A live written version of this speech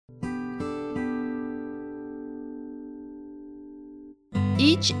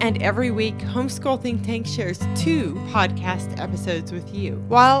Each and every week, Homeschool Think Tank shares 2 podcast episodes with you.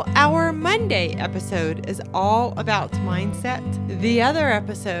 While our Monday episode is all about mindset, the other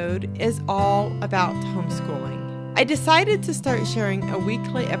episode is all about homeschooling. I decided to start sharing a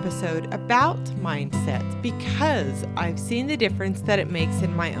weekly episode about mindset because I've seen the difference that it makes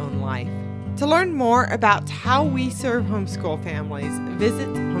in my own life. To learn more about how we serve homeschool families, visit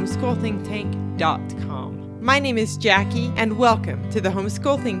homeschoolthinktank.com. My name is Jackie, and welcome to the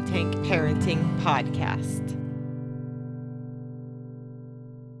Homeschool Think Tank Parenting Podcast.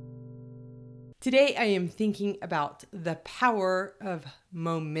 Today I am thinking about the power of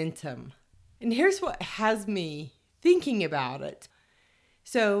momentum. And here's what has me thinking about it.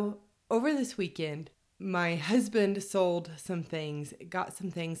 So over this weekend, my husband sold some things, got some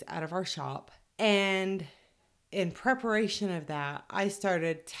things out of our shop, and in preparation of that, I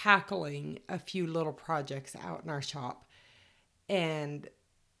started tackling a few little projects out in our shop and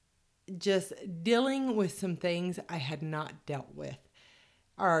just dealing with some things I had not dealt with.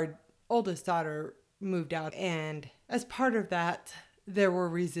 Our oldest daughter moved out, and as part of that, there were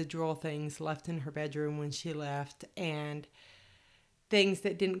residual things left in her bedroom when she left and things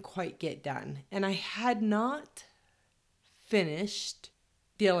that didn't quite get done. And I had not finished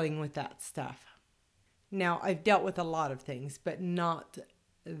dealing with that stuff. Now, I've dealt with a lot of things, but not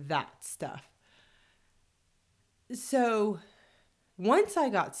that stuff. So once I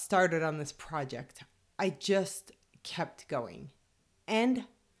got started on this project, I just kept going. And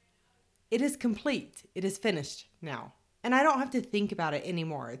it is complete. It is finished now. And I don't have to think about it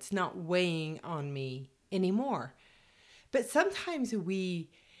anymore. It's not weighing on me anymore. But sometimes we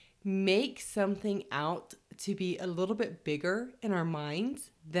make something out to be a little bit bigger in our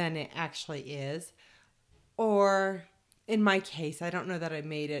minds than it actually is. Or in my case, I don't know that I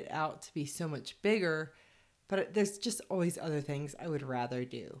made it out to be so much bigger, but there's just always other things I would rather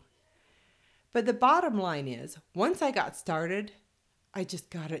do. But the bottom line is, once I got started, I just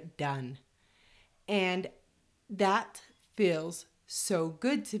got it done. And that feels so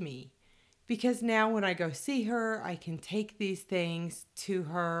good to me because now when I go see her, I can take these things to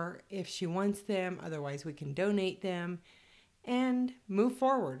her if she wants them. Otherwise, we can donate them and move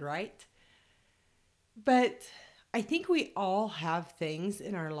forward, right? But I think we all have things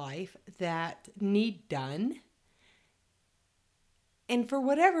in our life that need done. And for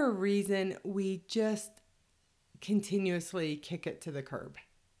whatever reason, we just continuously kick it to the curb.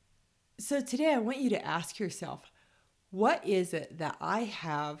 So today I want you to ask yourself, what is it that I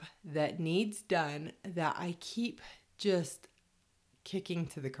have that needs done that I keep just kicking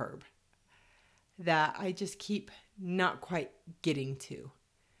to the curb? That I just keep not quite getting to?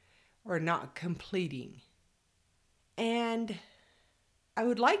 Or not completing. And I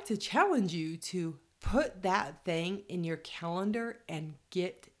would like to challenge you to put that thing in your calendar and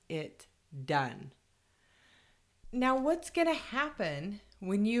get it done. Now, what's going to happen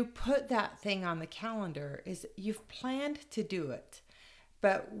when you put that thing on the calendar is you've planned to do it.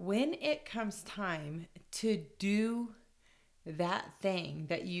 But when it comes time to do that thing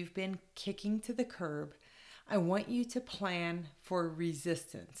that you've been kicking to the curb, I want you to plan for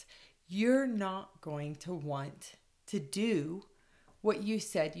resistance. You're not going to want to do what you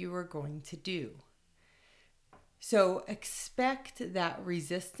said you were going to do. So expect that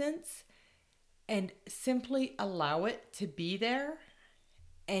resistance and simply allow it to be there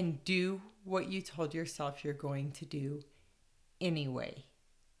and do what you told yourself you're going to do anyway.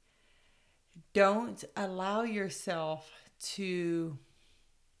 Don't allow yourself to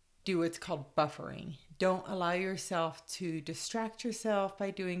do what's called buffering. Don't allow yourself to distract yourself by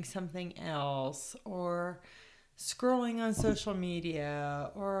doing something else or scrolling on social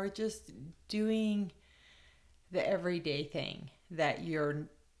media or just doing the everyday thing that you're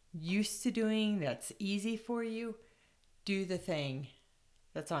used to doing that's easy for you. Do the thing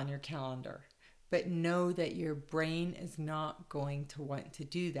that's on your calendar, but know that your brain is not going to want to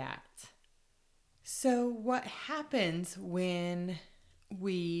do that. So what happens when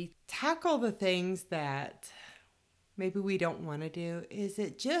we tackle the things that maybe we don't want to do is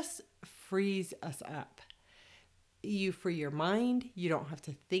it just frees us up. You free your mind. You don't have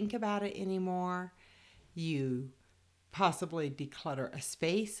to think about it anymore. You possibly declutter a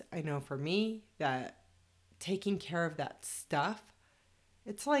space. I know for me that taking care of that stuff,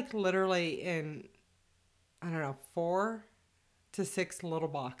 it's like literally in, 4 to 6 little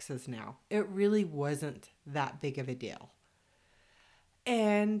boxes now. It really wasn't that big of a deal.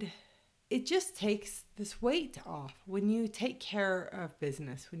 And it just takes this weight off when you take care of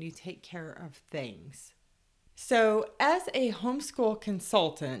business, when you take care of things. So, as a homeschool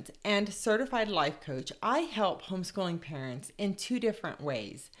consultant and certified life coach, I help homeschooling parents in two different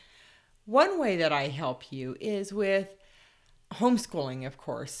ways. One way that I help you is with homeschooling, of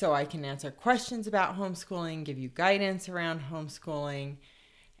course, so I can answer questions about homeschooling, give you guidance around homeschooling,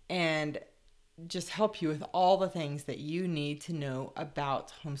 and just help you with all the things that you need to know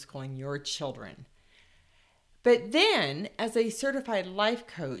about homeschooling your children. But then, as a certified life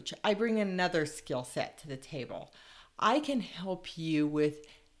coach, I bring another skill set to the table. I can help you with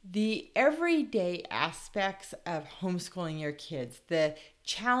the everyday aspects of homeschooling your kids, the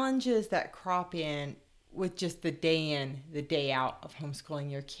challenges that crop in with just the day in, the day out of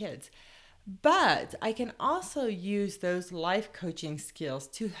homeschooling your kids. But I can also use those life coaching skills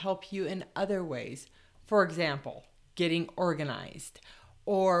to help you in other ways. For example, getting organized,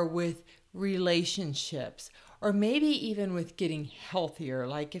 or with relationships, or maybe even with getting healthier,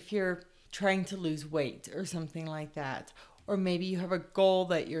 like if you're trying to lose weight or something like that, or maybe you have a goal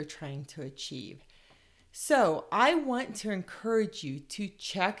that you're trying to achieve. So I want to encourage you to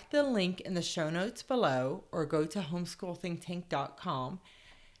check the link in the show notes below or go to homeschoolthinktank.com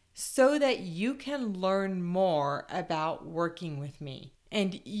so that you can learn more about working with me.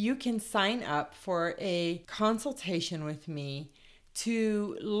 And you can sign up for a consultation with me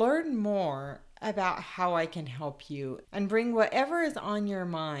to learn more about how I can help you and bring whatever is on your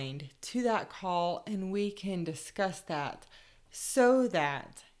mind to that call, and we can discuss that so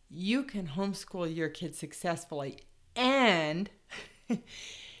that you can homeschool your kids successfully and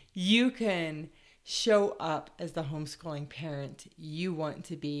you can show up as the homeschooling parent you want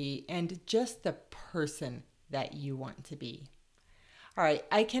to be and just the person that you want to be. All right,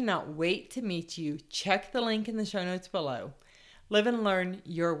 I cannot wait to meet you. Check the link in the show notes below. Live and learn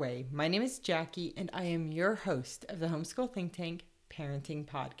your way. My name is Jackie, and I am your host of the Homeschool Think Tank Parenting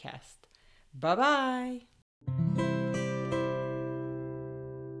Podcast. Bye-bye.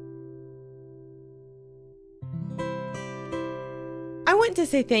 I want to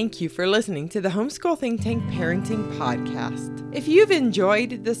say thank you for listening to the Homeschool Think Tank Parenting Podcast. If you've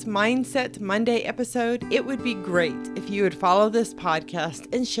enjoyed this Mindset Monday episode, it would be great if you would follow this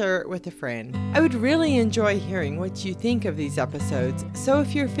podcast and share it with a friend. I would really enjoy hearing what you think of these episodes, so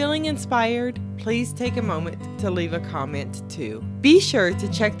if you're feeling inspired, please take a moment to leave a comment too. Be sure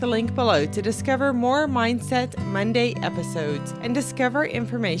to check the link below to discover more Mindset Monday episodes and discover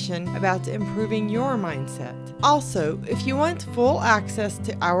information about improving your mindset. Also, if you want full access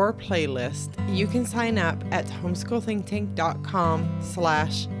to our playlist, you can sign up at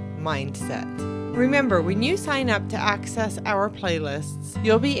homeschoolthinktank.com/mindset. Remember, when you sign up to access our playlists,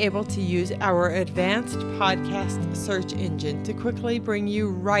 you'll be able to use our advanced podcast search engine to quickly bring you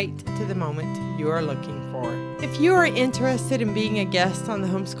right to the moment you are looking for. If you are interested in being a guest on the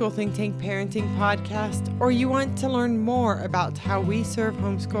Homeschool Think Tank Parenting Podcast, or you want to learn more about how we serve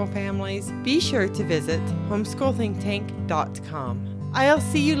homeschool families, be sure to visit homeschoolthinktank.com. I'll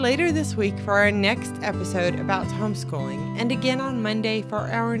see you later this week for our next episode about homeschooling, and again on Monday for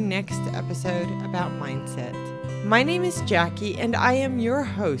our next episode about mindset. My name is Jackie, and I am your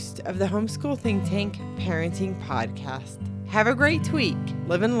host of the Homeschool Think Tank Parenting Podcast. Have a great week.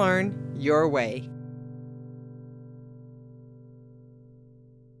 Live and learn your way.